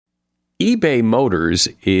eBay Motors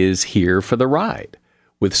is here for the ride.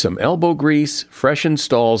 With some elbow grease, fresh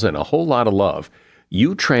installs, and a whole lot of love,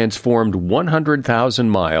 you transformed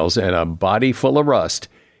 100,000 miles and a body full of rust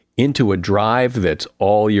into a drive that's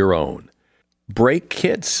all your own. Brake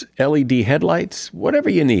kits, LED headlights, whatever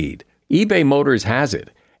you need, eBay Motors has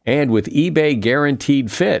it. And with eBay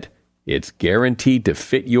Guaranteed Fit, it's guaranteed to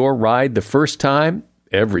fit your ride the first time,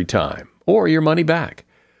 every time, or your money back.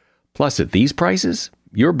 Plus, at these prices,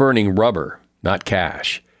 you're burning rubber, not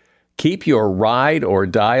cash. Keep your ride or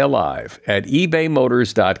die alive at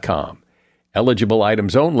ebaymotors.com. Eligible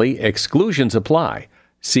items only, exclusions apply.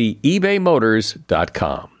 See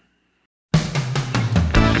ebaymotors.com.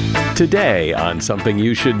 Today on Something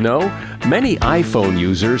You Should Know, many iPhone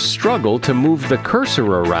users struggle to move the cursor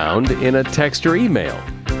around in a text or email.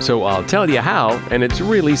 So I'll tell you how, and it's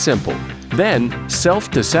really simple. Then,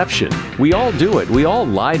 self-deception. We all do it. We all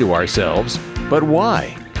lie to ourselves. But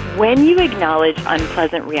why? When you acknowledge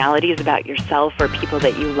unpleasant realities about yourself or people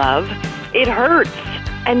that you love, it hurts.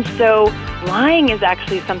 And so lying is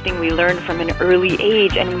actually something we learn from an early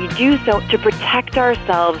age, and we do so to protect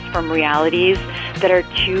ourselves from realities that are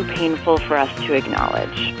too painful for us to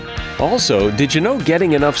acknowledge. Also, did you know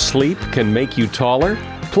getting enough sleep can make you taller?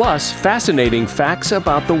 Plus, fascinating facts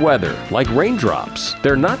about the weather, like raindrops.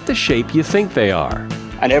 They're not the shape you think they are.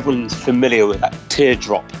 And everyone's familiar with that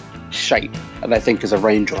teardrop shape that they think is a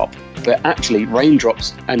raindrop. But actually,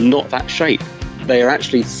 raindrops are not that shape. They are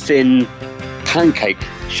actually thin pancake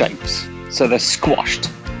shapes, so they're squashed.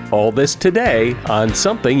 All this today on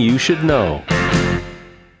Something You Should Know.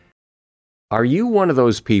 Are you one of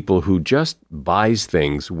those people who just buys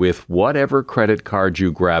things with whatever credit card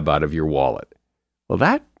you grab out of your wallet? Well,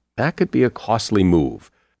 that could be a costly move.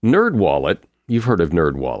 NerdWallet, you've heard of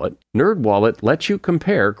NerdWallet. NerdWallet lets you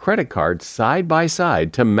compare credit cards side by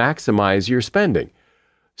side to maximize your spending.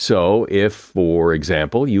 So if, for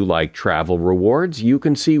example, you like travel rewards, you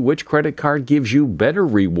can see which credit card gives you better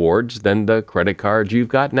rewards than the credit card you've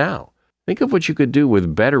got now. Think of what you could do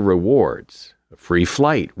with better rewards. A free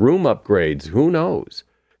flight, room upgrades, who knows?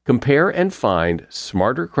 Compare and find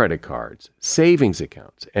smarter credit cards, savings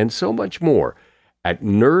accounts, and so much more at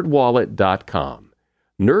nerdwallet.com.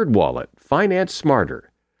 NerdWallet, finance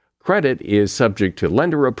smarter. Credit is subject to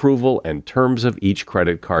lender approval and terms of each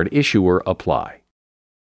credit card issuer apply.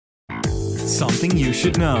 Something you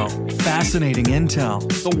should know. Fascinating intel,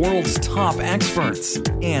 the world's top experts,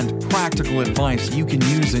 and practical advice you can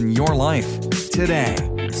use in your life. Today,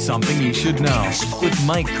 Something You Should Know with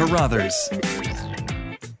Mike Carruthers.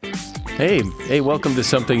 Hey, welcome to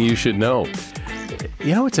Something You Should Know.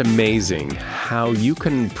 You know, it's amazing how you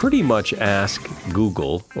can pretty much ask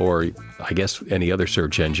Google, or I guess any other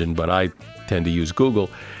search engine, but I tend to use Google,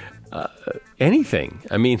 anything.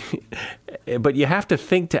 I mean, but you have to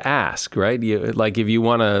think to ask, right? Like if you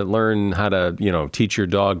want to learn how to, teach your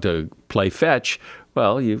dog to play fetch,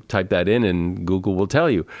 well, you type that in and Google will tell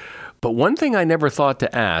you. But one thing I never thought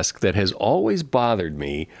to ask that has always bothered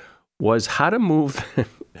me was how to move,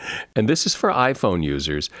 and this is for iPhone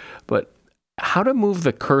users, but how to move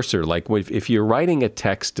the cursor. Like if you're writing a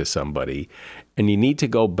text to somebody and you need to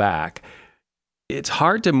go back, it's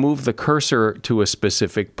hard to move the cursor to a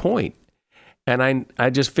specific point. And I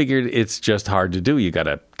just figured it's just hard to do. You got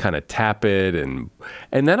to kind of tap it. And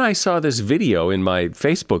then I saw this video in my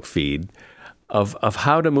Facebook feed of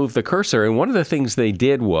how to move the cursor. And one of the things they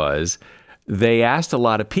did was they asked a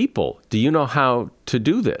lot of people, do you know how to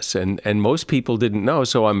do this? And most people didn't know.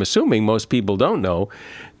 So I'm assuming most people don't know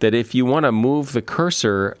that if you want to move the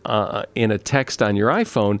cursor in a text on your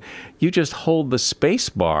iPhone, you just hold the space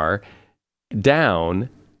bar down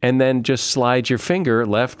and then just slide your finger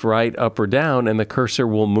left, right, up, or down, and the cursor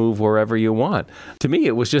will move wherever you want. To me,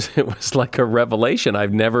 it was like a revelation.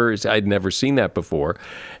 I'd never seen that before.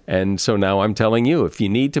 And so now I'm telling you, if you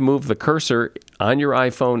need to move the cursor on your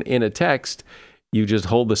iPhone in a text, you just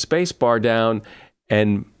hold the space bar down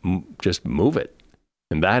and just move it.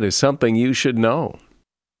 And that is something you should know.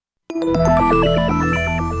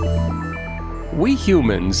 We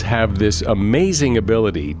humans have this amazing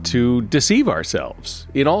ability to deceive ourselves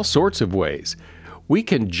in all sorts of ways. We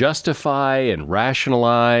can justify and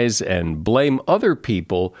rationalize and blame other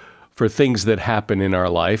people for things that happen in our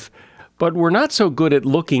life, but we're not so good at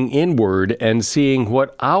looking inward and seeing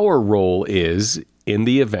what our role is in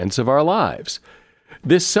the events of our lives.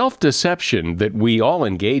 This self-deception that we all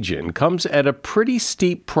engage in comes at a pretty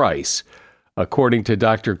steep price. According to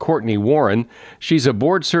Dr. Courtney Warren, she's a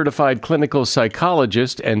board-certified clinical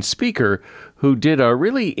psychologist and speaker who did a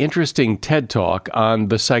really interesting TED Talk on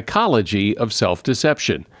the psychology of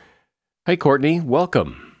self-deception. Hey, Courtney,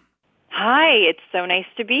 welcome. Hi, it's so nice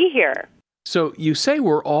to be here. So you say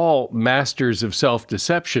we're all masters of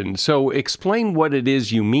self-deception. So explain what it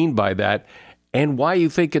is you mean by that and why you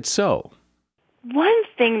think it's so. One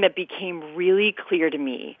thing that became really clear to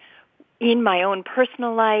me in my own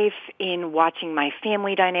personal life, in watching my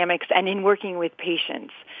family dynamics, and in working with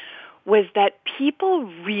patients was that people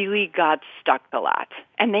really got stuck a lot.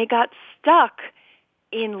 And they got stuck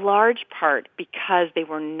in large part because they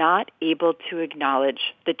were not able to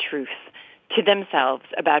acknowledge the truth to themselves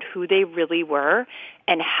about who they really were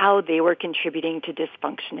and how they were contributing to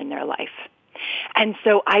dysfunction in their life. And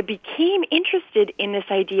so I became interested in this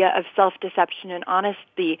idea of self-deception and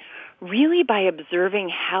honesty really by observing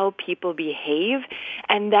how people behave,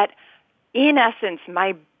 and that, in essence,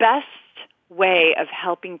 my best way of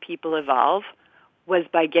helping people evolve was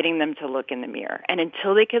by getting them to look in the mirror. And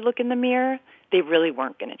until they could look in the mirror, they really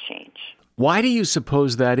weren't going to change. Why do you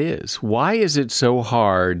suppose that is? Why is it so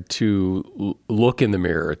hard to look in the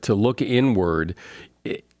mirror, to look inward?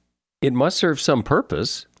 It must serve some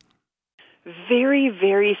purpose. Very,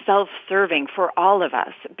 very self-serving for all of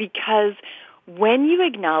us, because when you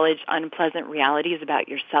acknowledge unpleasant realities about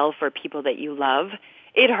yourself or people that you love,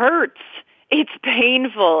 it hurts. It's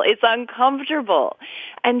painful. It's uncomfortable.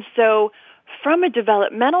 And so from a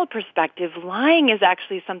developmental perspective, lying is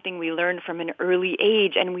actually something we learn from an early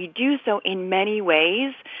age, and we do so in many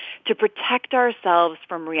ways to protect ourselves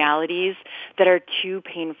from realities that are too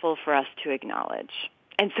painful for us to acknowledge.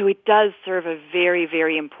 And so it does serve a very,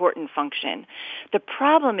 very important function. The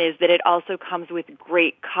problem is that it also comes with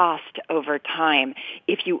great cost over time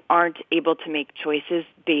if you aren't able to make choices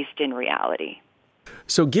based in reality.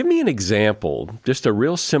 So give me an example, just a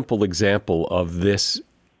real simple example of this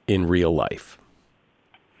in real life.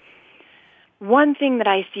 One thing that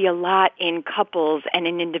I see a lot in couples and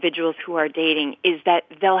in individuals who are dating is that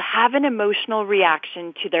they'll have an emotional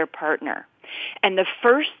reaction to their partner. And the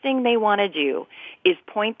first thing they want to do is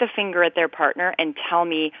point the finger at their partner and tell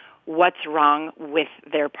me what's wrong with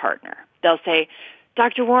their partner. They'll say,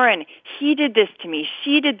 Dr. Warren, he did this to me.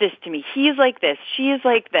 She did this to me. He's like this. She is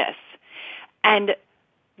like this. And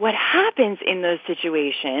what happens in those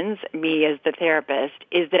situations, me as the therapist,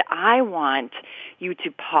 is that I want you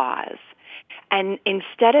to pause. And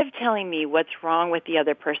instead of telling me what's wrong with the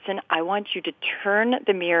other person, I want you to turn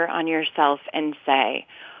the mirror on yourself and say,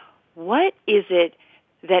 what is it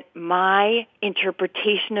that my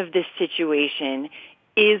interpretation of this situation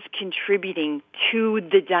is contributing to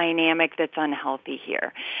the dynamic that's unhealthy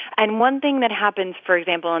here? And one thing that happens, for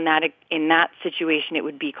example, in that situation, it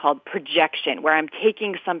would be called projection, where I'm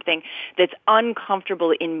taking something that's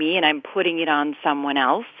uncomfortable in me and I'm putting it on someone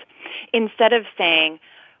else, instead of saying,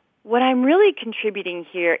 what I'm really contributing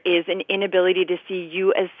here is an inability to see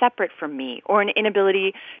you as separate from me, or an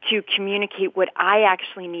inability to communicate what I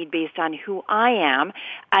actually need based on who I am,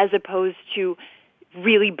 as opposed to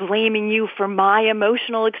really blaming you for my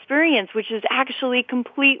emotional experience, which is actually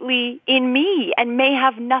completely in me and may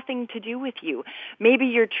have nothing to do with you. Maybe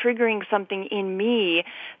you're triggering something in me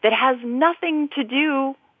that has nothing to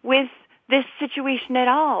do with this situation at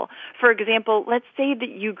all. For example, let's say that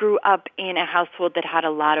you grew up in a household that had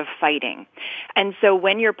a lot of fighting. And so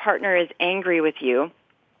when your partner is angry with you,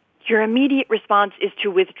 your immediate response is to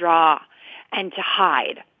withdraw and to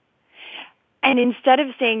hide. And instead of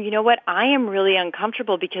saying, you know what, I am really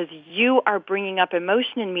uncomfortable because you are bringing up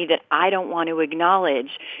emotion in me that I don't want to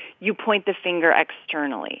acknowledge, you point the finger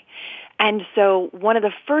externally. And so one of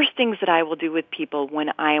the first things that I will do with people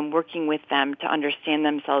when I am working with them to understand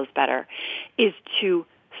themselves better is to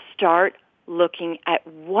start looking at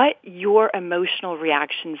what your emotional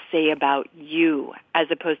reactions say about you,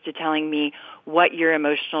 as opposed to telling me what your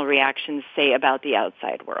emotional reactions say about the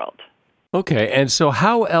outside world. Okay, and so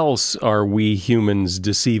how else are we humans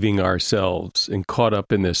deceiving ourselves and caught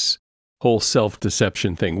up in this whole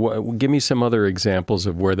self-deception thing? Give me some other examples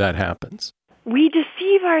of where that happens. We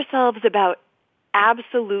deceive ourselves about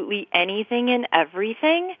absolutely anything and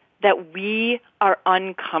everything that we are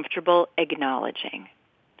uncomfortable acknowledging.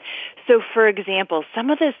 So, for example, some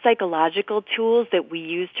of the psychological tools that we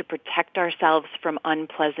use to protect ourselves from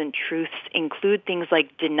unpleasant truths include things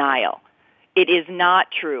like denial. It is not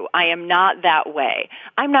true. I am not that way.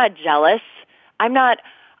 I'm not jealous. I'm not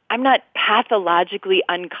pathologically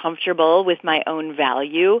uncomfortable with my own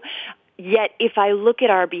value. Yet if I look at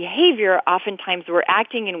our behavior, oftentimes we're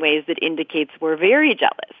acting in ways that indicates we're very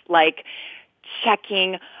jealous, like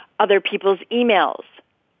checking other people's emails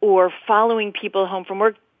or following people home from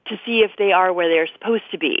work to see if they are where they're supposed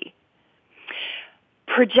to be.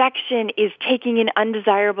 Projection is taking an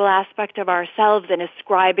undesirable aspect of ourselves and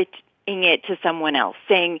ascribing it to someone else,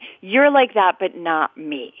 saying, you're like that, but not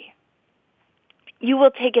me. You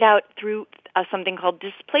will take it out through something called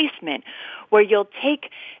displacement, where you'll take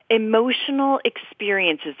emotional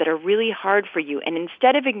experiences that are really hard for you, and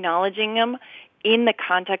instead of acknowledging them in the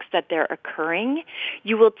context that they're occurring,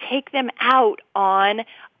 you will take them out on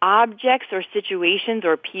objects or situations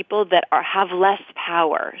or people that have less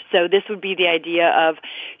power. So this would be the idea of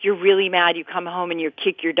you're really mad, you come home and you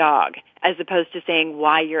kick your dog, as opposed to saying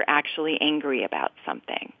why you're actually angry about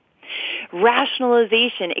something.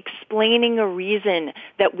 Rationalization, explaining a reason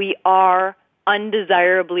that we are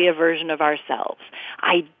undesirably a version of ourselves.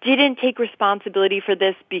 I didn't take responsibility for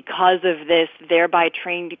this because of this, thereby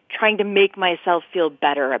trying to make myself feel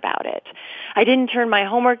better about it. I didn't turn my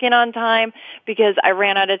homework in on time because I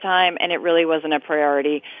ran out of time and it really wasn't a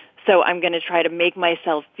priority. So I'm going to try to make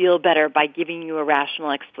myself feel better by giving you a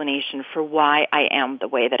rational explanation for why I am the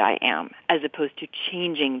way that I am, as opposed to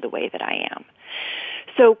changing the way that I am.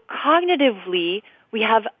 So cognitively, we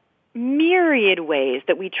have myriad ways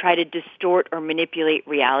that we try to distort or manipulate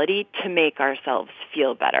reality to make ourselves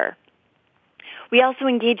feel better. We also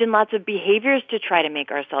engage in lots of behaviors to try to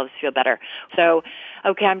make ourselves feel better. So,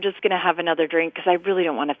 okay, I'm just going to have another drink because I really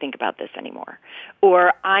don't want to think about this anymore.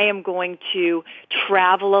 Or I am going to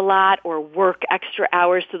travel a lot or work extra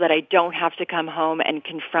hours so that I don't have to come home and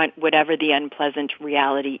confront whatever the unpleasant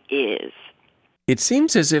reality is. It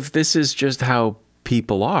seems as if this is just how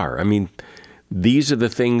people are. I mean, these are the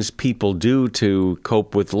things people do to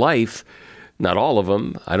cope with life. Not all of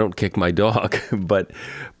them. I don't kick my dog. But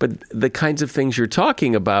the kinds of things you're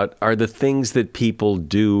talking about are the things that people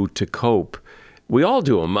do to cope. We all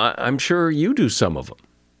do them. I'm sure you do some of them.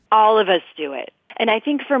 All of us do it. And I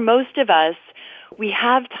think for most of us, we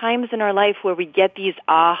have times in our life where we get these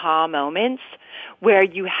aha moments where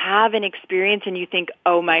you have an experience and you think,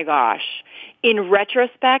 oh my gosh. In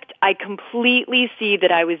retrospect, I completely see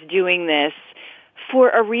that I was doing this for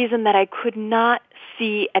a reason that I could not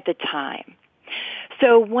see at the time.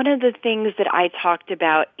 So one of the things that I talked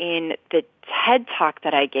about in the TED Talk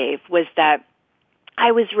that I gave was that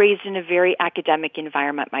I was raised in a very academic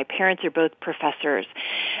environment. My parents are both professors.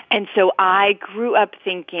 And so I grew up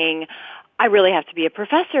thinking, I really have to be a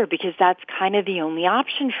professor because that's kind of the only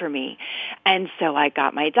option for me. And so I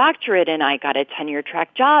got my doctorate and I got a tenure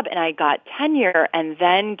track job and I got tenure. And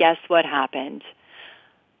then guess what happened?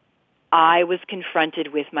 I was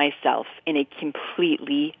confronted with myself in a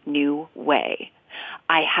completely new way.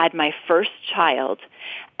 I had my first child,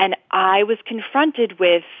 and I was confronted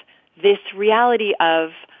with this reality of,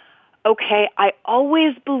 okay, I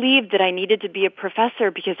always believed that I needed to be a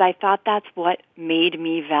professor because I thought that's what made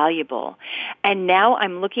me valuable. And now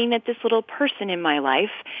I'm looking at this little person in my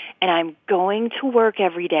life, and I'm going to work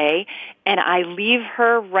every day, and I leave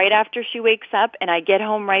her right after she wakes up, and I get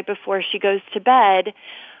home right before she goes to bed.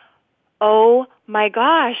 Oh my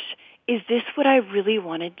gosh, is this what I really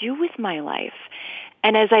want to do with my life?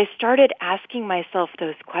 And as I started asking myself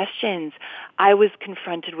those questions, I was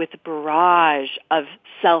confronted with a barrage of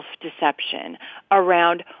self-deception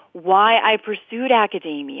around why I pursued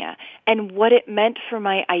academia and what it meant for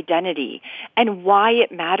my identity and why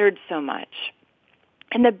it mattered so much.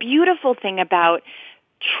 And the beautiful thing about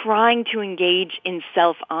trying to engage in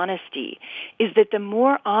self-honesty is that the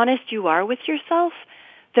more honest you are with yourself,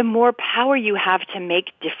 the more power you have to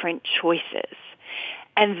make different choices.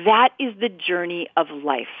 And that is the journey of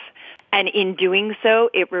life. And in doing so,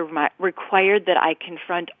 it required that I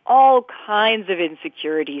confront all kinds of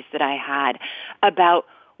insecurities that I had about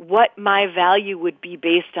what my value would be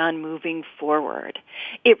based on moving forward.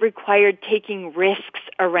 It required taking risks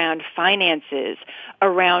around finances,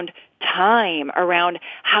 around time, around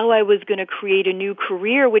how I was going to create a new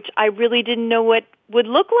career, which I really didn't know what would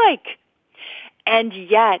look like. And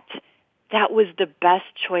yet, that was the best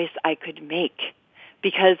choice I could make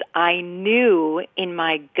because I knew in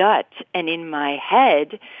my gut and in my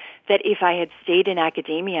head that if I had stayed in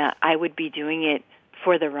academia, I would be doing it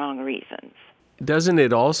for the wrong reasons. Doesn't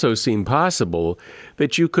it also seem possible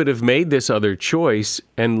that you could have made this other choice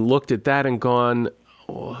and looked at that and gone,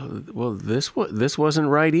 well, this wasn't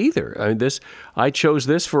right either. I mean, I chose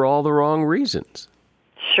this for all the wrong reasons.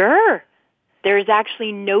 Sure. There's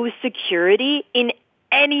actually no security in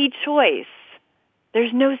any choice.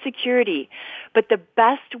 There's no security. But the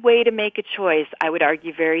best way to make a choice, I would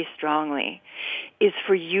argue very strongly, is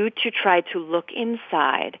for you to try to look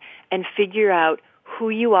inside and figure out who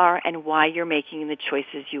you are and why you're making the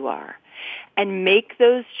choices you are. And make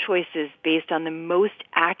those choices based on the most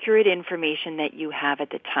accurate information that you have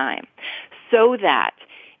at the time. So that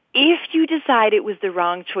if you decide it was the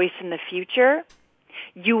wrong choice in the future,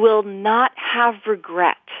 you will not have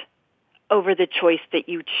regret over the choice that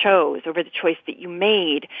you chose, over the choice that you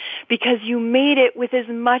made, because you made it with as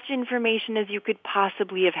much information as you could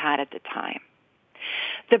possibly have had at the time.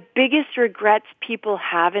 The biggest regrets people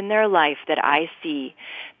have in their life that I see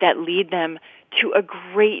that lead them to a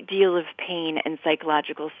great deal of pain and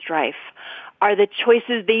psychological strife are the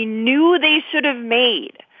choices they knew they should have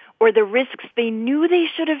made or the risks they knew they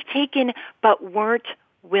should have taken but weren't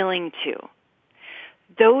willing to.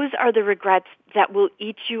 Those are the regrets that will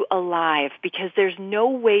eat you alive because there's no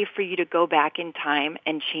way for you to go back in time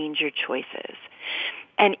and change your choices.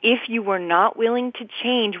 And if you were not willing to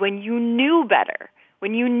change when you knew better,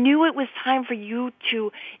 when you knew it was time for you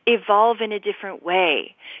to evolve in a different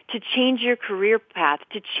way, to change your career path,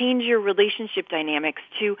 to change your relationship dynamics,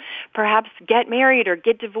 to perhaps get married or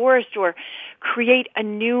get divorced or create a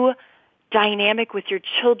new dynamic with your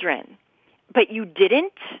children, but you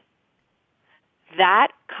didn't, that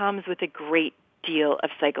comes with a great deal of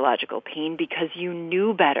psychological pain because you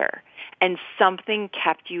knew better and something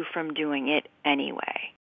kept you from doing it anyway.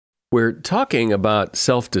 We're talking about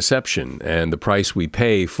self-deception and the price we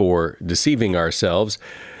pay for deceiving ourselves.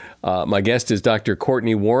 My guest is Dr.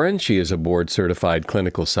 Courtney Warren. She is a board-certified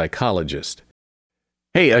clinical psychologist.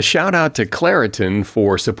 Hey, a shout out to Claritin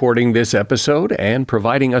for supporting this episode and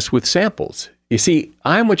providing us with samples. You see,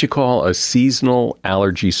 I'm what you call a seasonal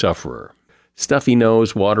allergy sufferer. Stuffy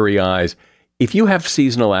nose, watery eyes. If you have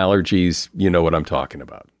seasonal allergies, you know what I'm talking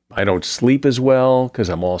about. I don't sleep as well because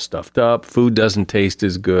I'm all stuffed up. Food doesn't taste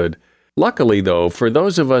as good. Luckily, though, for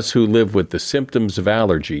those of us who live with the symptoms of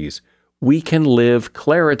allergies, we can live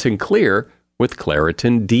Claritin Clear with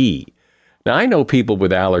Claritin D. Now, I know people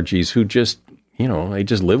with allergies who just, they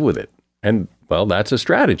just live with it. And, well, that's a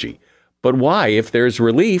strategy. But why? If there's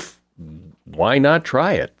relief, why not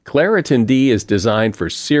try it? Claritin D is designed for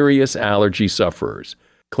serious allergy sufferers.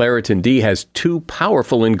 Claritin D has 2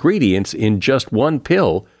 powerful ingredients in just one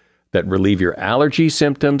pill that relieve your allergy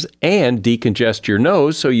symptoms and decongest your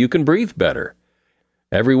nose so you can breathe better.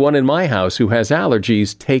 Everyone in my house who has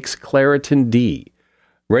allergies takes Claritin D.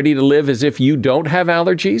 Ready to live as if you don't have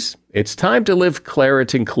allergies? It's time to live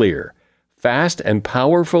Claritin Clear. Fast and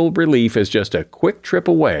powerful relief is just a quick trip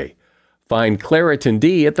away. Find Claritin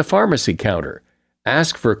D at the pharmacy counter.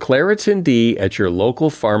 Ask for Claritin D at your local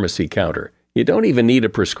pharmacy counter. You don't even need a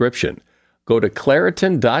prescription. Go to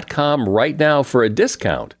Claritin.com right now for a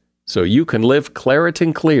discount so you can live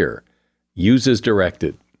Claritin Clear. Use as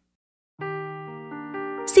directed.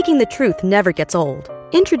 Seeking the truth never gets old.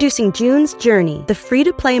 Introducing June's Journey, the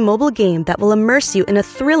free-to-play mobile game that will immerse you in a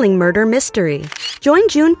thrilling murder mystery. Join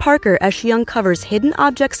June Parker as she uncovers hidden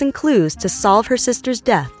objects and clues to solve her sister's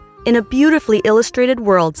death in a beautifully illustrated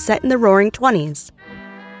world set in the Roaring '20s.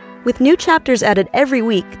 With new chapters added every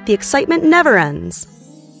week, the excitement never ends.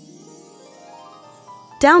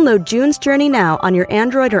 Download June's Journey now on your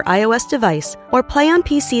Android or iOS device or play on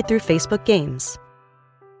PC through Facebook Games.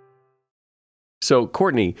 So,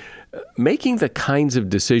 Courtney, making the kinds of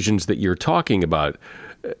decisions that you're talking about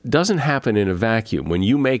doesn't happen in a vacuum. When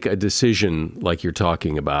you make a decision like you're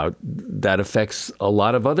talking about, that affects a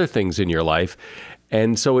lot of other things in your life.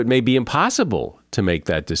 And so it may be impossible to make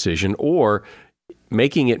that decision, or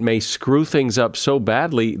making it may screw things up so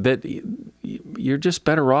badly that you're just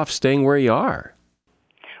better off staying where you are.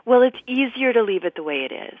 Well, it's easier to leave it the way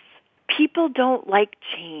it is. People don't like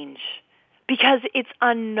change because it's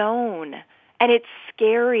unknown and it's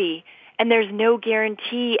scary and there's no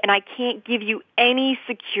guarantee, and I can't give you any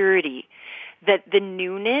security that the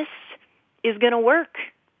newness is going to work.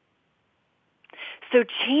 So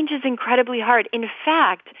change is incredibly hard. In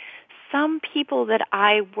fact, some people that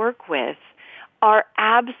I work with are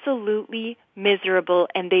absolutely miserable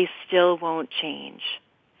and they still won't change.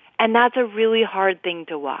 And that's a really hard thing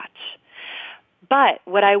to watch. But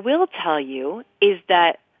what I will tell you is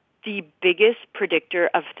that the biggest predictor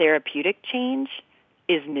of therapeutic change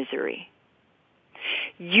is misery.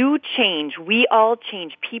 You change, we all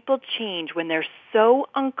change, people change when they're so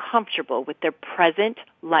uncomfortable with their present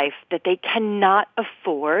life that they cannot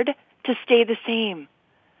afford to stay the same.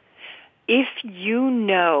 If you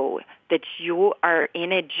know that you are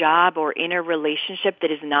in a job or in a relationship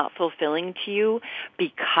that is not fulfilling to you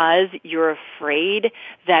because you're afraid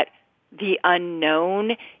that the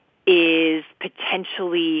unknown is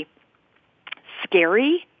potentially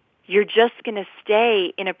scary, you're just going to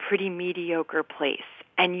stay in a pretty mediocre place,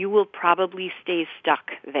 and you will probably stay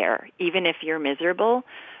stuck there, even if you're miserable,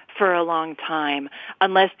 for a long time,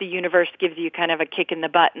 unless the universe gives you kind of a kick in the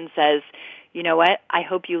butt and says, you know what, I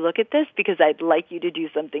hope you look at this because I'd like you to do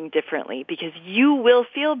something differently, because you will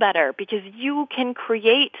feel better, because you can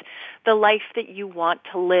create the life that you want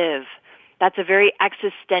to live. That's a very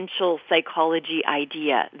existential psychology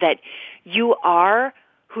idea that you are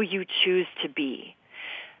who you choose to be.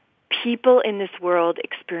 People in this world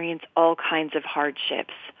experience all kinds of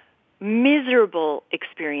hardships, miserable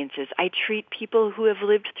experiences. I treat people who have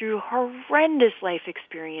lived through horrendous life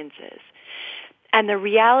experiences. And the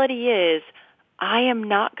reality is, I am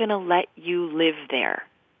not going to let you live there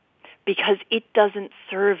because it doesn't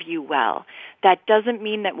serve you well. That doesn't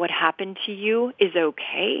mean that what happened to you is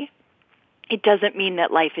okay. It doesn't mean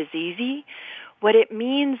that life is easy. What it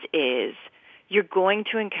means is you're going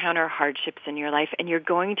to encounter hardships in your life, and you're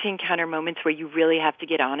going to encounter moments where you really have to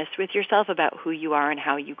get honest with yourself about who you are and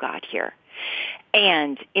how you got here.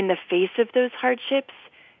 And in the face of those hardships,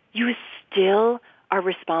 you still are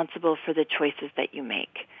responsible for the choices that you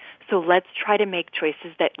make. So let's try to make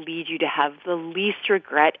choices that lead you to have the least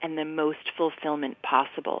regret and the most fulfillment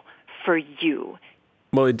possible for you.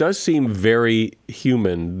 Well, it does seem very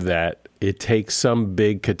human that it takes some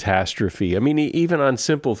big catastrophe. I mean, even on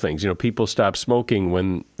simple things, people stop smoking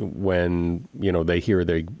when they hear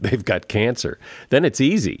they've got cancer. Then it's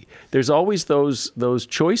easy. There's always those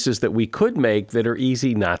choices that we could make that are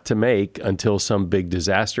easy not to make until some big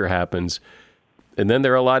disaster happens, and then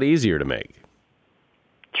they're a lot easier to make.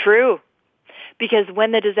 True. Because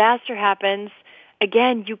when the disaster happens,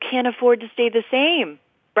 again, you can't afford to stay the same,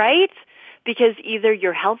 right? Because either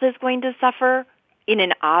your health is going to suffer in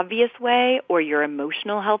an obvious way or your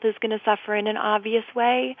emotional health is going to suffer in an obvious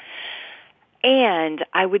way. And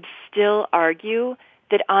I would still argue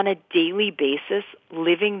that on a daily basis,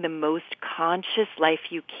 living the most conscious life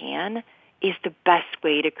you can is the best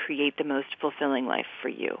way to create the most fulfilling life for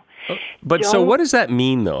you. But so what does that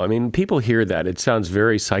mean, though? I mean, people hear that. It sounds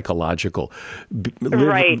very psychological.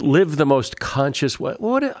 Right. Live the most conscious way.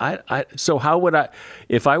 So how would I,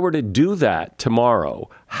 if I were to do that tomorrow,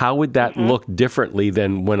 how would that look differently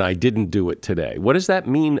than when I didn't do it today? What does that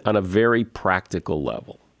mean on a very practical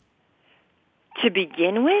level? To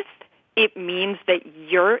begin with, it means that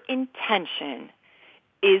your intention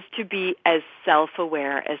is to be as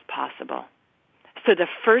self-aware as possible. So the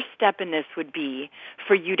first step in this would be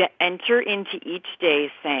for you to enter into each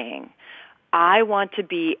day saying, I want to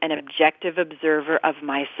be an objective observer of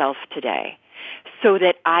myself today so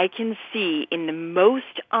that I can see in the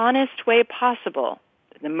most honest way possible,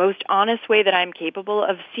 the most honest way that I'm capable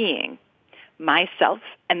of seeing myself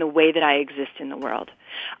and the way that I exist in the world.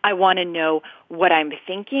 I want to know what I'm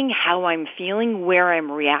thinking, how I'm feeling, where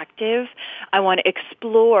I'm reactive. I want to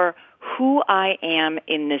explore who I am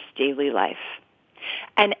in this daily life.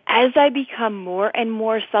 And as I become more and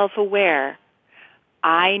more self-aware,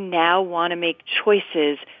 I now want to make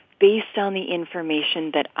choices based on the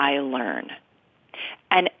information that I learn.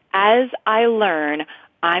 And as I learn,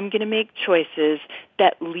 I'm going to make choices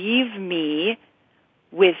that leave me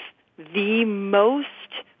with the most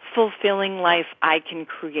fulfilling life I can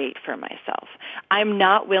create for myself. I'm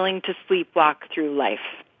not willing to sleepwalk through life.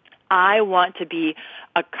 I want to be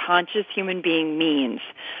a conscious human being means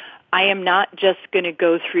I am not just going to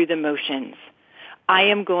go through the motions. I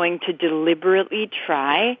am going to deliberately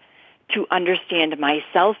try to understand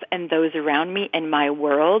myself and those around me and my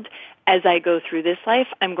world. As I go through this life,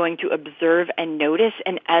 I'm going to observe and notice,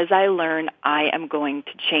 and as I learn, I am going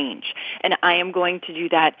to change. And I am going to do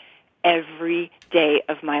that every day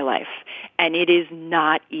of my life. And it is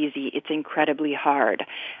not easy. It's incredibly hard.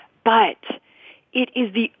 But it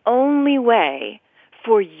is the only way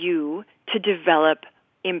for you to develop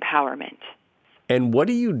empowerment. And what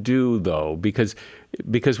do you do, though? Because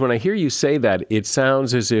when I hear you say that, it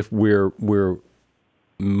sounds as if we're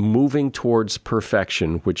moving towards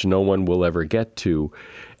perfection, which no one will ever get to.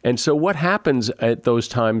 And so what happens at those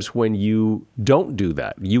times when you don't do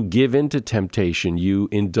that? You give in to temptation, you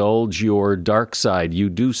indulge your dark side, you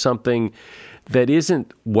do something that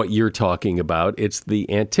isn't what you're talking about. It's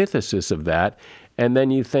the antithesis of that. And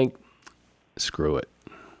then you think, screw it.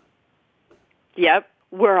 Yep,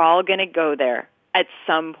 we're all going to go there at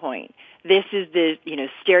some point. This is the,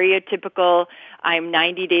 stereotypical, I'm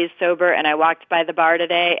 90 days sober and I walked by the bar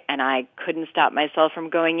today and I couldn't stop myself from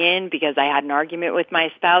going in because I had an argument with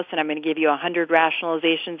my spouse, and I'm going to give you 100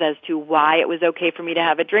 rationalizations as to why it was okay for me to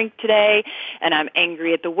have a drink today, and I'm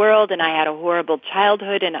angry at the world and I had a horrible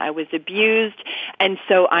childhood and I was abused, and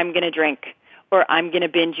so I'm going to drink, or I'm going to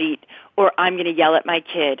binge eat, or I'm going to yell at my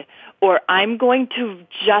kid, or I'm going to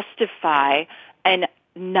justify an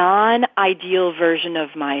non-ideal version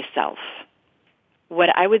of myself. What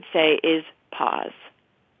I would say is pause.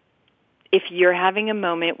 If you're having a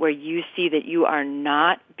moment where you see that you are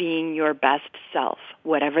not being your best self,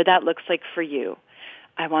 whatever that looks like for you,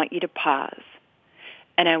 I want you to pause.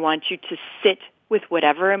 And I want you to sit with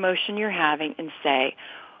whatever emotion you're having and say,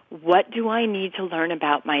 what do I need to learn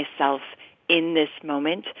about myself in this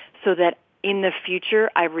moment so that in the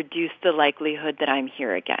future I reduce the likelihood that I'm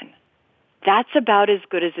here again? That's about as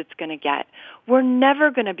good as it's going to get. We're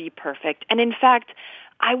never going to be perfect. And in fact,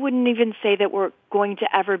 I wouldn't even say that we're going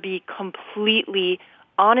to ever be completely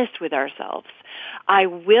honest with ourselves. I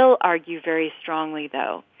will argue very strongly,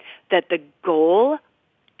 though, that the goal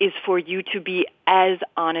is for you to be as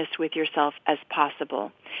honest with yourself as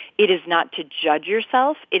possible. It is not to judge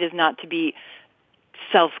yourself. It is not to be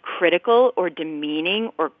self-critical or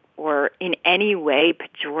demeaning or in any way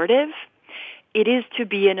pejorative. It is to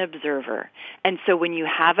be an observer. And so when you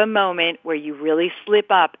have a moment where you really slip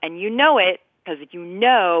up and you know it, because you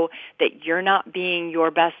know that you're not being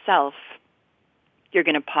your best self, you're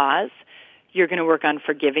going to pause, you're going to work on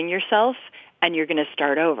forgiving yourself, and you're going to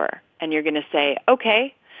start over. And you're going to say,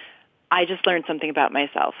 okay, I just learned something about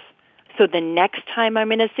myself. So the next time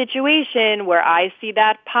I'm in a situation where I see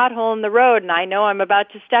that pothole in the road and I know I'm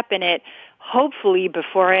about to step in it, hopefully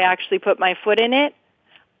before I actually put my foot in it,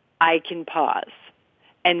 I can pause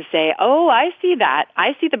and say, oh, I see that.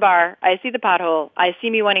 I see the bar. I see the pothole. I see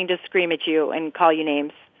me wanting to scream at you and call you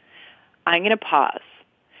names. I'm going to pause,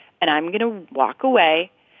 and I'm going to walk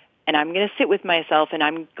away, and I'm going to sit with myself, and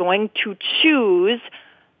I'm going to choose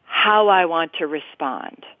how I want to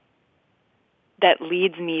respond that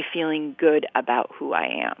leads me feeling good about who I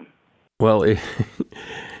am. Well,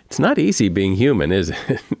 it's not easy being human, is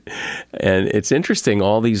it? And it's interesting,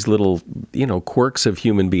 all these little, quirks of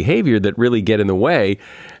human behavior that really get in the way.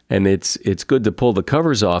 And it's good to pull the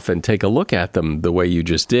covers off and take a look at them the way you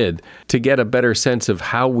just did to get a better sense of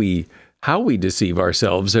how we deceive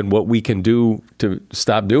ourselves and what we can do to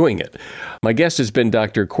stop doing it. My guest has been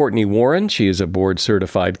Dr. Courtney Warren. She is a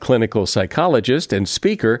board-certified clinical psychologist and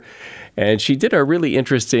speaker, and she did a really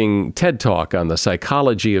interesting TED Talk on the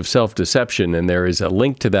psychology of self-deception, and there is a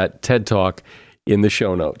link to that TED Talk in the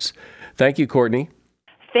show notes. Thank you, Courtney.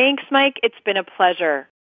 Thanks, Mike. It's been a pleasure.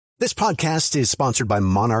 This podcast is sponsored by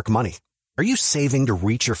Monarch Money. Are you saving to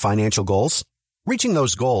reach your financial goals? Reaching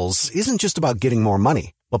those goals isn't just about getting more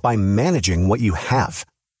money, but by managing what you have.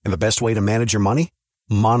 And the best way to manage your money?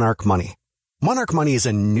 Monarch Money. Monarch Money is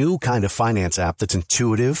a new kind of finance app that's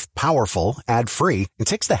intuitive, powerful, ad-free, and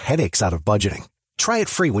takes the headaches out of budgeting. Try it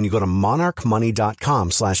free when you go to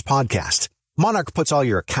monarchmoney.com/podcast. Monarch puts all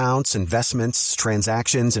your accounts, investments,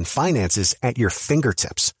 transactions, and finances at your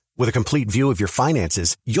fingertips. With a complete view of your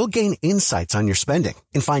finances, you'll gain insights on your spending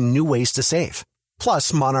and find new ways to save.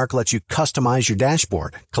 Plus, Monarch lets you customize your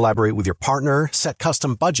dashboard, collaborate with your partner, set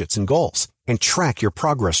custom budgets and goals, and track your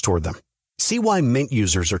progress toward them. See why Mint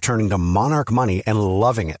users are turning to Monarch Money and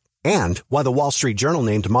loving it, and why the Wall Street Journal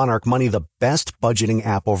named Monarch Money the best budgeting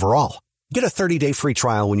app overall. Get a 30-day free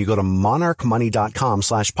trial when you go to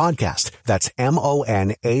monarchmoney.com/podcast. That's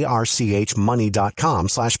MONARCH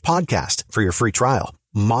money.com/podcast for your free trial.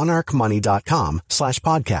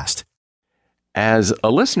 monarchmoney.com/podcast. As a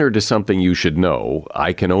listener to Something You Should Know,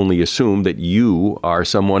 I can only assume that you are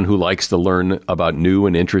someone who likes to learn about new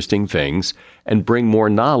and interesting things and bring more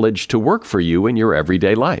knowledge to work for you in your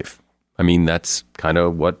everyday life. I mean, that's kind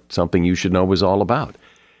of what Something You Should Know is all about.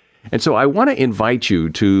 And so I want to invite you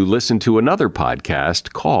to listen to another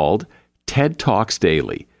podcast called TED Talks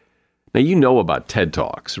Daily. Now, you know about TED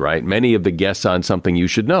Talks, right? Many of the guests on Something You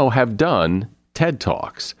Should Know have done TED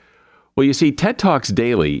Talks. Well, you see, TED Talks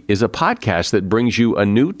Daily is a podcast that brings you a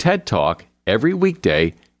new TED Talk every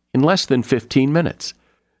weekday in less than 15 minutes.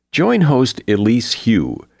 Join host Elise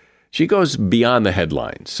Hu. She goes beyond the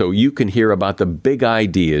headlines, so you can hear about the big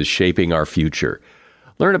ideas shaping our future.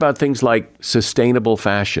 Learn about things like sustainable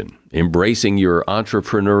fashion, embracing your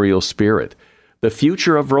entrepreneurial spirit, the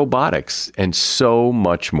future of robotics, and so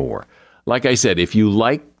much more. Like I said, if you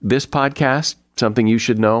like this podcast, Something You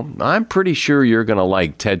Should Know, I'm pretty sure you're going to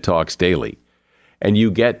like TED Talks Daily. And you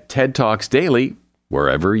get TED Talks Daily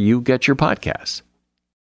wherever you get your podcasts.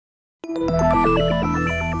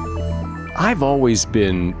 I've always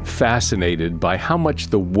been fascinated by how much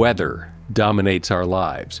the weather dominates our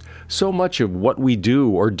lives. So much of what we do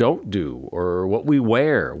or don't do, or what we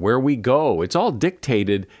wear, where we go, it's all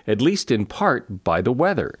dictated, at least in part, by the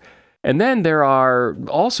weather. And then there are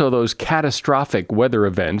also those catastrophic weather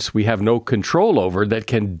events we have no control over that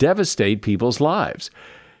can devastate people's lives.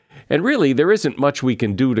 And really, there isn't much we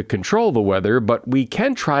can do to control the weather, but we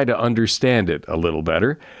can try to understand it a little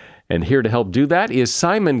better. And here to help do that is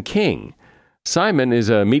Simon King. Simon is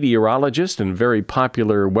a meteorologist and very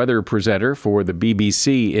popular weather presenter for the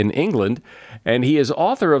BBC in England, and he is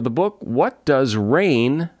author of the book, What Does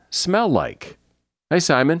Rain Smell Like? Hi,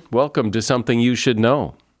 Simon. Welcome to Something You Should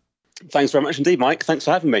Know. Thanks very much indeed, Mike. Thanks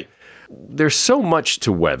for having me. There's so much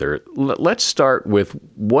to weather. Let's start with,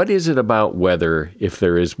 what is it about weather, if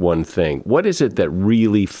there is one thing? What is it that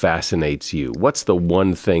really fascinates you? What's the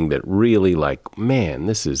one thing that really, like, man,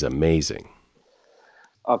 this is amazing?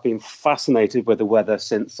 I've been fascinated with the weather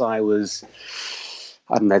since I was,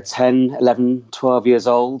 10, 11, 12 years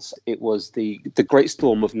old. It was the Great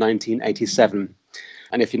Storm of 1987.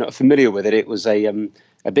 And if you're not familiar with it, it was a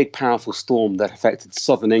big, powerful storm that affected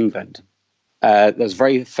southern England. There was a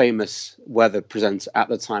very famous weather presenter at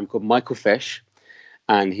the time called Michael Fish.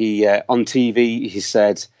 And he, on TV, he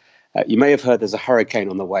said, you may have heard there's a hurricane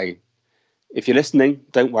on the way. If you're listening,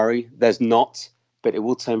 don't worry, there's not, but it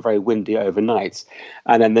will turn very windy overnight.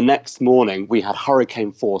 And then the next morning, we had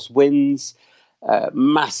hurricane force winds,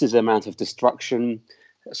 massive amount of destruction.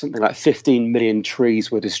 Something like 15 million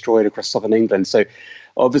trees were destroyed across southern England. So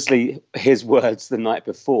obviously his words the night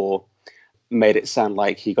before made it sound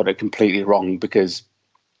like he got it completely wrong, because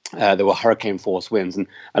there were hurricane force winds. And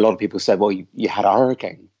a lot of people said, well, you had a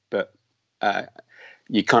hurricane, but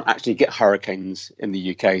you can't actually get hurricanes in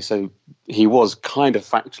the UK. So he was kind of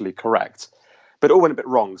factually correct, but it all went a bit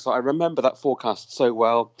wrong. So I remember that forecast so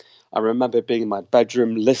well. I remember being in my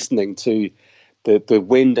bedroom listening to the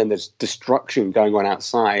wind and the destruction going on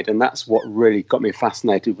outside. And that's what really got me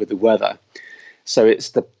fascinated with the weather. So it's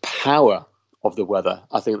the power of the weather,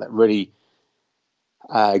 I think, that really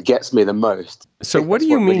gets me the most. So what do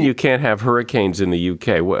you mean you can't have hurricanes in the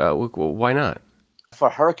UK? Why not? For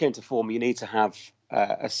a hurricane to form, you need to have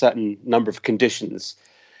a certain number of conditions.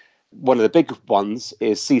 One of the big ones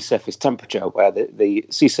is sea surface temperature, where the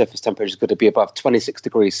sea surface temperature is going to be above 26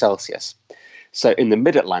 degrees Celsius. So in the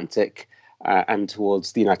mid-Atlantic and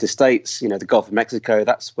towards the United States, the Gulf of Mexico,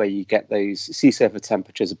 that's where you get those sea surface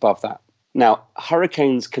temperatures above that. Now,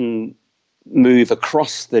 hurricanes can move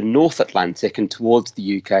across the North Atlantic and towards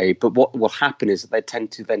the UK, but what will happen is that they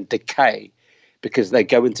tend to then decay because they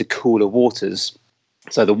go into cooler waters.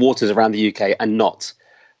 So the waters around the UK are not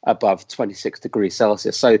above 26 degrees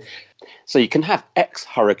Celsius. So you can have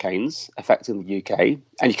hurricanes affecting the UK,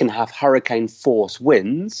 and you can have hurricane force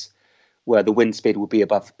winds where the wind speed will be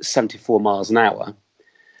above 74 miles an hour.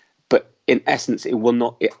 But in essence, it will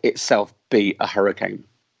not itself be a hurricane.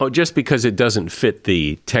 Oh, just because it doesn't fit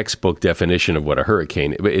the textbook definition of what a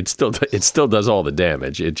hurricane, it still does all the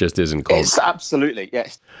damage. It just isn't called. It's absolutely,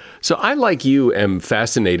 yes. So I, like you, am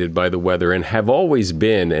fascinated by the weather and have always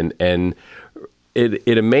been, and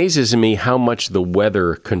it amazes me how much the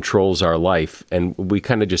weather controls our life, and we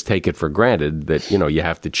kind of just take it for granted that, you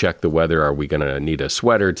have to check the weather. Are we going to need a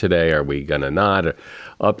sweater today? Are we going to not?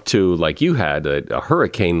 Up to, like you had, a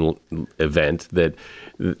hurricane event that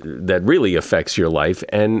really affects your life.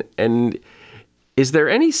 And is there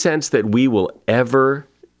any sense that we will ever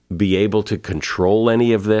be able to control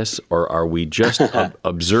any of this, or are we just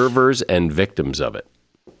observers and victims of it?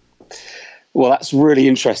 Well, that's really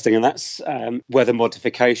interesting, and that's weather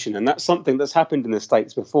modification, and that's something that's happened in the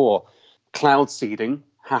States before. Cloud seeding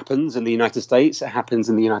happens in the United States. It happens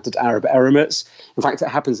in the United Arab Emirates. In fact, it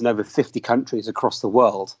happens in over 50 countries across the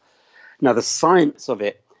world. Now, the science of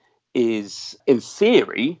it is, in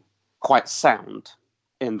theory, quite sound,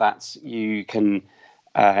 in that you can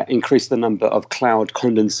increase the number of cloud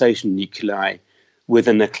condensation nuclei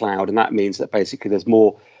within the cloud, and that means that basically there's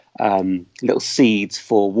more little seeds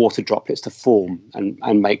for water droplets to form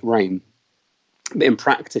and make rain. But in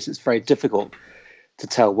practice, it's very difficult to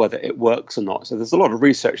tell whether it works or not. So there's a lot of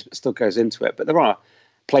research that still goes into it, but there are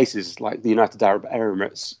places like the United Arab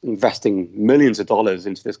Emirates investing millions of dollars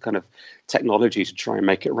into this kind of technology to try and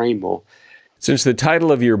make it rain more. Since the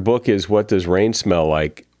title of your book is What Does Rain Smell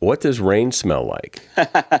Like? What does rain smell like?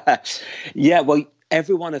 Yeah, well,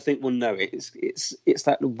 everyone I think will know it. It's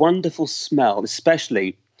that wonderful smell,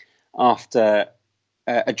 especially after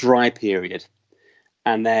a dry period.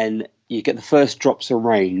 And then you get the first drops of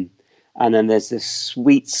rain, and then there's this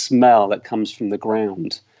sweet smell that comes from the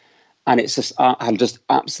ground. And it's just, I just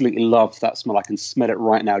absolutely love that smell. I can smell it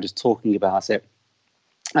right now just talking about it.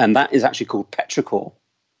 And that is actually called petrichor.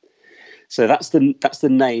 So that's the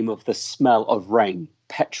name of the smell of rain,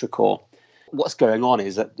 petrichor. What's going on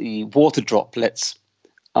is that the water droplets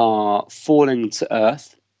are falling to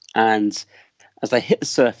earth, and as they hit the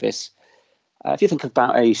surface, if you think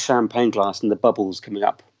about a champagne glass and the bubbles coming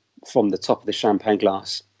up from the top of the champagne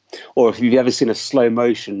glass, or if you've ever seen a slow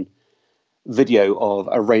motion video of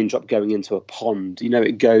a raindrop going into a pond,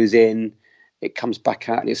 it goes in, it comes back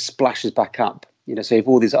out, and it splashes back up. So you have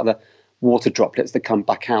all these other water droplets that come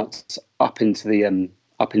back out up into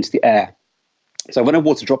the air. So when a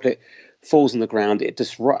water droplet falls on the ground, it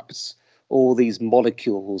disrupts all these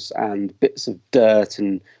molecules and bits of dirt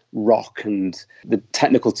and rock, and the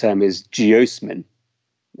technical term is geosmin,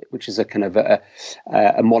 which is a kind of a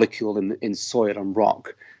molecule in soil and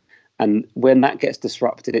rock. And when that gets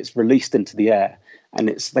disrupted, it's released into the air. And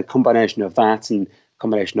it's the combination of that and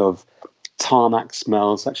combination of tarmac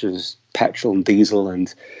smells, such as petrol and diesel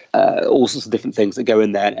and all sorts of different things that go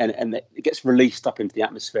in there. And it gets released up into the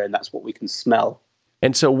atmosphere, and that's what we can smell.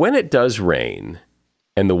 And so when it does rain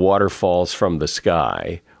and the water falls from the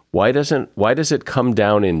sky, why does it come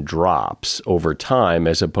down in drops over time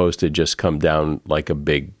as opposed to just come down like a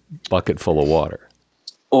big bucket full of water?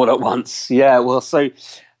 All at once, yeah. Well, so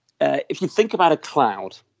if you think about a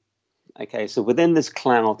cloud, okay, so within this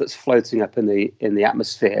cloud that's floating up in the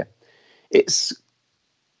atmosphere, it's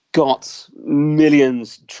got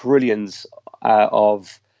millions, trillions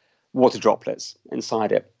of water droplets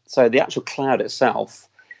inside it. So the actual cloud itself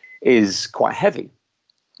is quite heavy.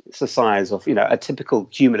 It's the size of, a typical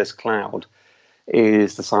cumulus cloud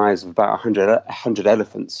is the size of about 100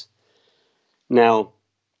 elephants. Now,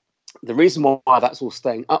 the reason why that's all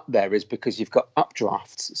staying up there is because you've got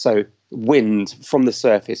updrafts. So wind from the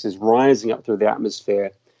surface is rising up through the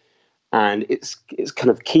atmosphere, and it's kind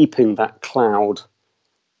of keeping that cloud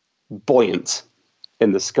buoyant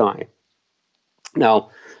in the sky. Now,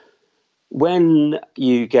 when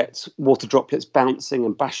you get water droplets bouncing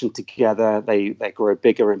and bashing together, they grow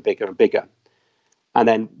bigger and bigger and bigger. And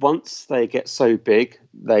then once they get so big,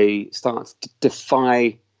 they start to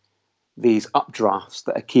defy these updrafts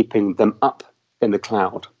that are keeping them up in the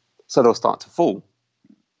cloud. So they'll start to fall.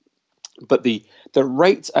 But the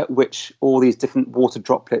rate at which all these different water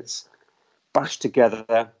droplets bash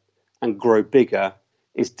together and grow bigger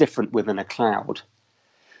is different within a cloud.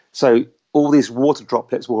 So all these water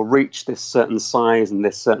droplets will reach this certain size and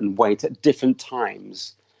this certain weight at different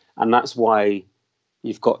times. And that's why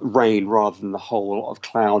you've got rain rather than the whole lot of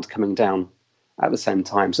cloud coming down at the same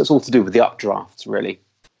time. So it's all to do with the updrafts, really.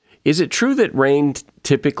 Is it true that rain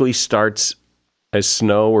typically starts as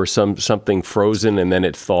snow or something frozen and then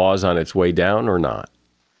it thaws on its way down, or not?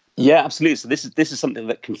 Yeah, absolutely. So this is something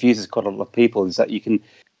that confuses quite a lot of people, is that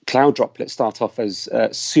cloud droplets start off as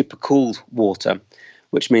super cooled water,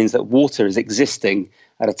 which means that water is existing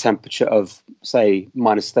at a temperature of, say,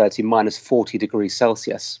 minus 30, minus 40 degrees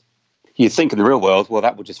Celsius. You'd think in the real world, well,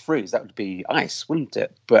 that would just freeze. That would be ice, wouldn't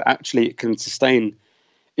it? But actually, it can sustain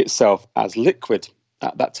itself as liquid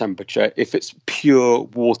at that temperature if it's pure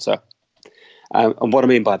water. And what I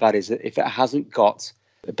mean by that is that if it hasn't got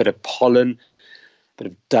a bit of pollen, a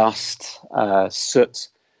bit of dust, soot,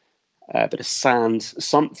 a bit of sand,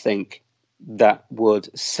 something that would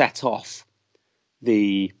set off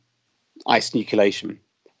the ice nucleation.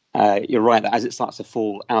 You're right that as it starts to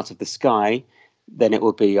fall out of the sky, then it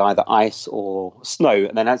will be either ice or snow.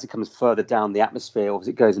 And then as it comes further down the atmosphere, or as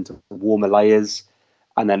it goes into warmer layers,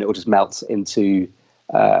 and then it will just melt into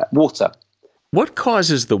water. What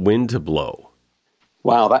causes the wind to blow?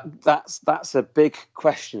 Wow, that's a big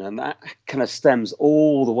question, and that kind of stems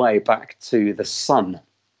all the way back to the sun.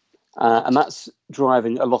 And that's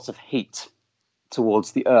driving a lot of heat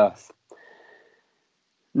towards the Earth.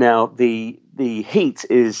 Now, the heat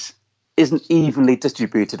isn't evenly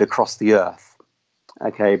distributed across the Earth,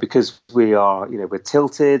 okay, because we're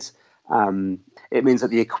tilted. It means that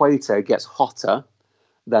the equator gets hotter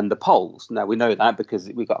than the poles. Now, we know that because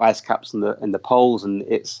we've got ice caps in the poles, and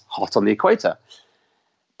it's hot on the equator.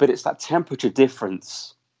 But it's that temperature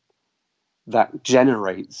difference that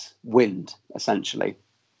generates wind, essentially.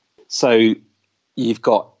 So you've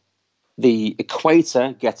got the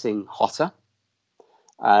equator getting hotter.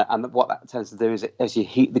 And what that tends to do is as you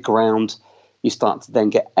heat the ground, you start to then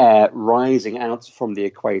get air rising out from the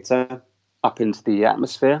equator up into the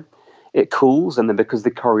atmosphere. It cools, and then because of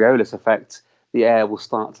the Coriolis effect, the air will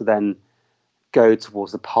start to then go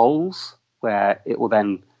towards the poles, where it will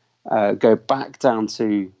then go back down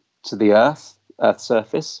to the Earth's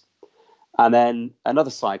surface. And then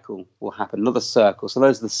another cycle will happen, another circle. So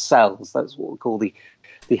those are the cells. That's what we call the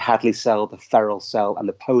Hadley cell, the Ferrel cell, and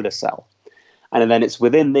the polar cell. And then it's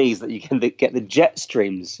within these that you can get the jet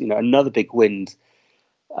streams, another big wind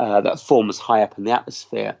that forms high up in the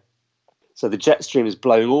atmosphere. So the jet stream is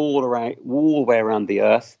blowing all the way around the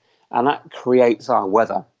Earth, and that creates our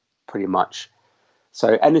weather, pretty much.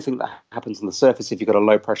 So anything that happens on the surface, if you've got a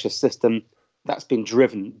low-pressure system, that's been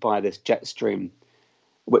driven by this jet stream,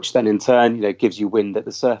 which then in turn, gives you wind at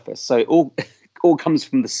the surface. So it all comes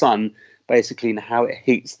from the sun, basically, and how it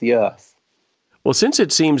heats the Earth. Well, since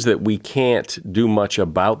it seems that we can't do much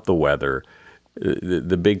about the weather,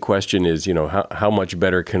 the big question is, how much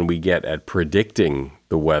better can we get at predicting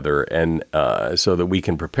the weather, and so that we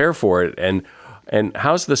can prepare for it? And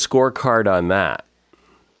how's the scorecard on that?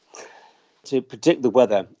 To predict the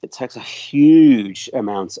weather, it takes a huge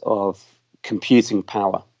amount of computing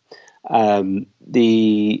power.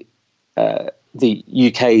 The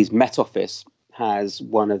UK's Met Office has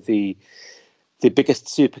one of the biggest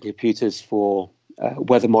supercomputers for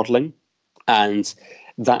weather modelling, and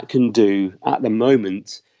that can do, at the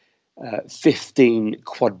moment, 15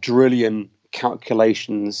 quadrillion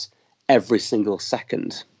calculations every single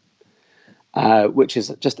second, which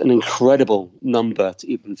is just an incredible number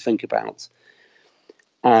to even think about.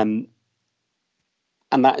 And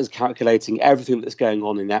that is calculating everything that's going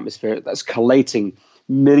on in the atmosphere. That's collating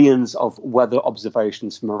millions of weather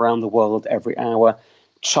observations from around the world every hour,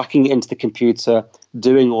 chucking it into the computer,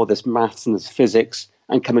 doing all this maths and this physics,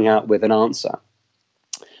 and coming out with an answer.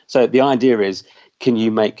 So the idea is, can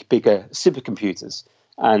you make bigger supercomputers?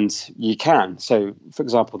 And you can. So, for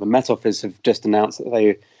example, the Met Office have just announced that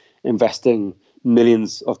they're investing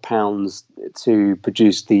millions of pounds to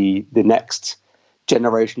produce the next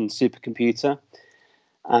generation supercomputer,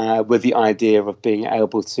 with the idea of being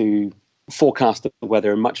able to forecast the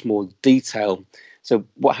weather in much more detail. So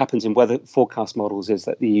what happens in weather forecast models is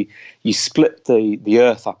that you split the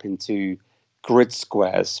Earth up into grid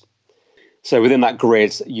squares. So within that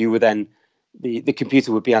grid, you would then the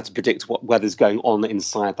computer would be able to predict what weather's going on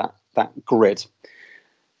inside that grid.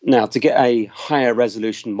 Now, to get a higher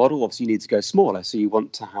resolution model, obviously you need to go smaller. So you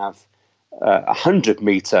want to have a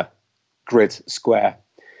 100-meter grid square.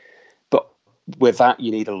 But with that,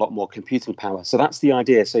 you need a lot more computing power. So that's the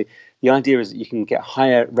idea. So the idea is that you can get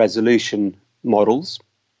higher resolution models,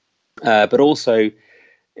 but also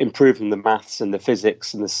improving the maths and the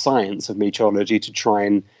physics and the science of meteorology to try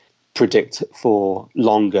and predict for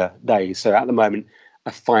longer days. So at the moment, a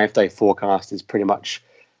 5-day forecast is pretty much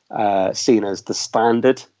seen as the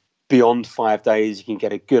standard. Beyond 5 days, you can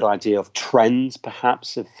get a good idea of trends,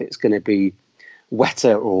 perhaps, if it's going to be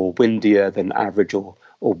wetter or windier than average or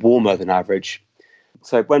warmer than average.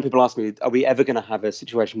 So when people ask me, are we ever going to have a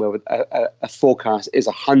situation where a forecast is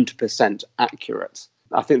 100% accurate?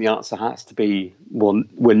 I think the answer has to be, well,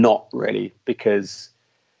 we're not really, because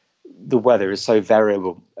the weather is so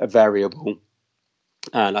variable,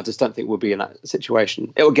 and I just don't think we'll be in that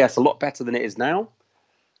situation. It will get a lot better than it is now,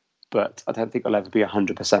 but I don't think it'll ever be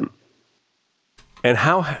 100%. And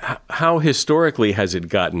how historically has it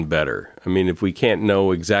gotten better? I mean, if we can't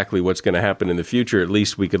know exactly what's going to happen in the future, at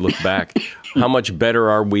least we could look back. How much better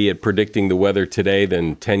are we at predicting the weather today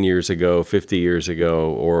than 10 years ago, 50 years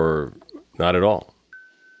ago, or not at all?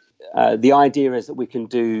 The idea is that we can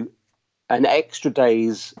do an extra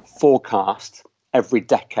day's forecast every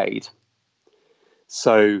decade.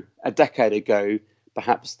 So a decade ago,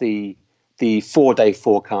 perhaps the 4-day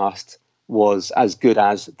forecast was as good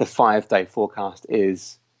as the 5-day forecast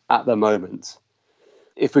is at the moment.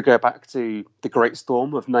 If we go back to the Great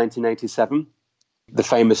Storm of 1987, the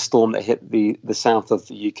famous storm that hit the south of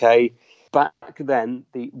the UK, back then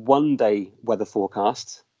the 1-day weather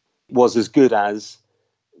forecast was as good as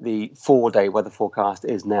the 4-day weather forecast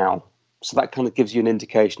is now. So that kind of gives you an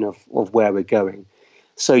indication of where we're going.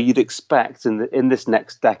 So you'd expect in this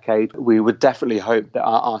next decade, we would definitely hope that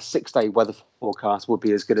our 6-day weather forecast will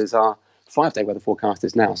be as good as our 5-day weather forecast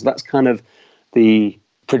is now. So that's kind of the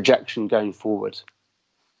projection going forward.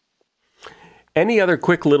 Any other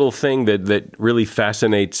quick little thing that really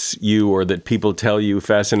fascinates you, or that people tell you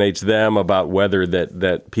fascinates them about weather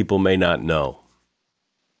that people may not know?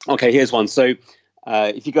 Okay, here's one. So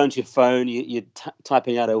if you go into your phone, you're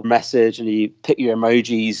typing out a message and you pick your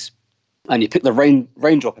emojis and you pick the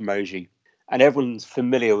raindrop emoji, and everyone's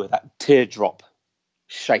familiar with that teardrop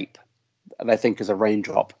shape that they think is a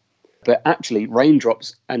raindrop. But actually,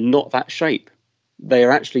 raindrops are not that shape. They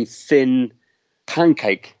are actually thin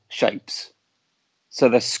pancake shapes. So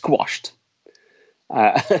they're squashed.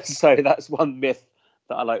 So that's one myth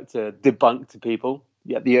that I like to debunk to people.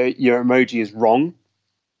 Yeah, your emoji is wrong.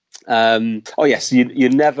 You're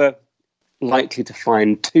never likely to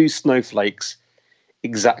find 2 snowflakes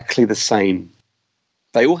exactly the same.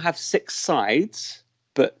 They all have 6 sides,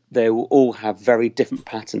 but they will all have very different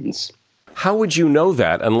patterns. How would you know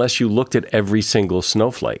that unless you looked at every single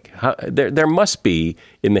snowflake? There must be,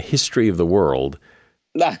 in the history of the world,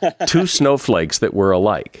 2 snowflakes that were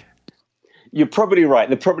alike. You're probably right.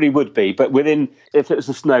 There probably would be. But if it was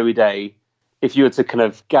a snowy day, if you were to kind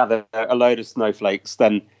of gather a load of snowflakes,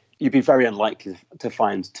 then you'd be very unlikely to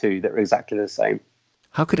find 2 that are exactly the same.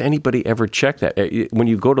 How could anybody ever check that? When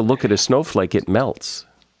you go to look at a snowflake, it melts.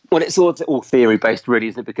 Well, it's all theory-based, really,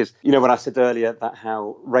 isn't it? Because, when I said earlier that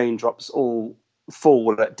how raindrops all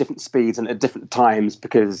fall at different speeds and at different times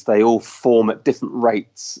because they all form at different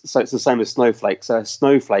rates. So it's the same as snowflakes. So a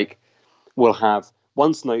snowflake will have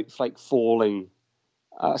one snowflake forming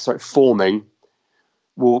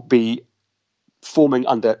will be forming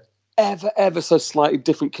under ever so slightly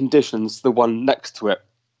different conditions to the one next to it,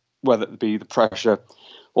 whether it be the pressure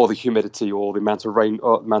or the humidity or the amount of rain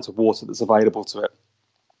or the amount of water that's available to it.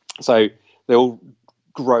 So they all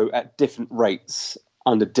grow at different rates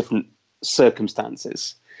under different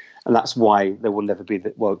circumstances. And that's why there will never be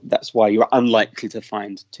that's why you're unlikely to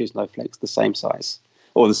find two snowflakes the same size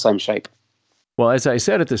or the same shape. Well, as I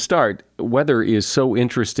said at the start, weather is so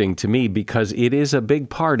interesting to me because it is a big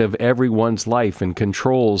part of everyone's life and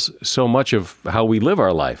controls so much of how we live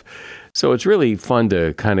our life. So it's really fun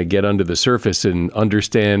to kind of get under the surface and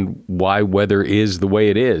understand why weather is the way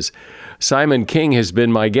it is. Simon King has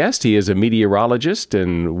been my guest. He is a meteorologist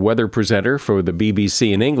and weather presenter for the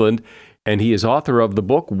BBC in England, and he is author of the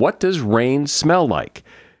book, What Does Rain Smell Like?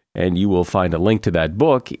 And you will find a link to that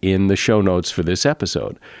book in the show notes for this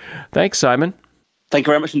episode. Thanks, Simon. Thank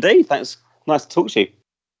you very much indeed. Thanks. Nice to talk to you.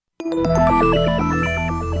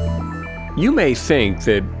 You may think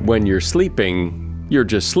that when you're sleeping, you're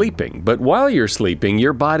just sleeping. But while you're sleeping,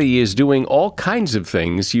 your body is doing all kinds of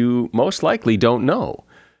things you most likely don't know.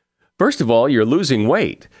 First of all, you're losing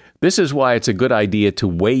weight. This is why it's a good idea to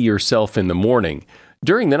weigh yourself in the morning.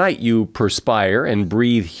 During the night, you perspire and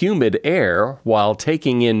breathe humid air while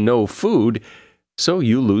taking in no food, so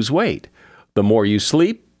you lose weight. The more you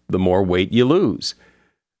sleep, the more weight you lose.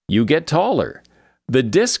 You get taller. The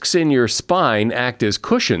discs in your spine act as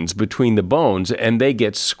cushions between the bones, and they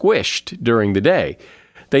get squished during the day.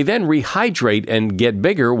 They then rehydrate and get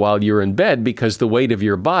bigger while you're in bed because the weight of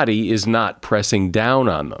your body is not pressing down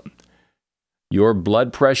on them. Your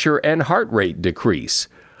blood pressure and heart rate decrease.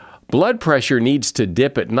 Blood pressure needs to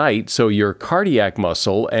dip at night so your cardiac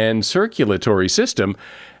muscle and circulatory system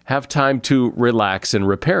have time to relax and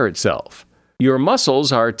repair itself. Your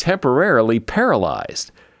muscles are temporarily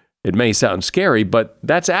paralyzed. It may sound scary, but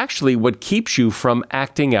that's actually what keeps you from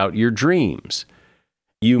acting out your dreams.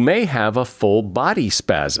 You may have a full body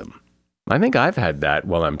spasm. I think I've had that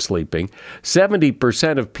while I'm sleeping.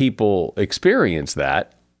 70% of people experience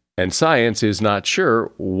that, and science is not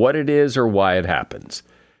sure what it is or why it happens.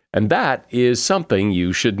 And that is something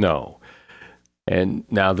you should know. And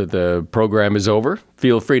now that the program is over,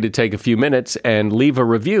 feel free to take a few minutes and leave a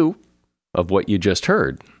review of what you just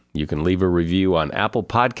heard. You can leave a review on Apple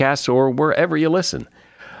Podcasts or wherever you listen.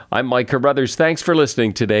 I'm Mike Carruthers. Thanks for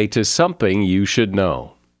listening today to Something You Should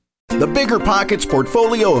Know. The Bigger Pockets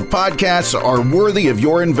portfolio of podcasts are worthy of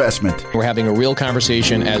your investment. We're having a real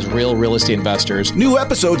conversation as real estate investors. New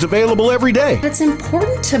episodes available every day. It's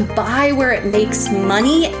important to buy where it makes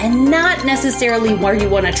money and not necessarily where you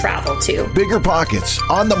want to travel to. Bigger Pockets,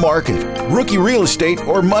 On the Market, Rookie Real Estate,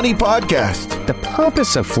 or Money Podcast. The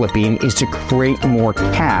purpose of flipping is to create more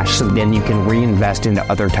cash so then you can reinvest into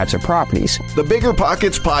other types of properties. The Bigger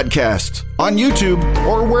Pockets Podcast, on YouTube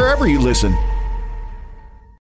or wherever you listen.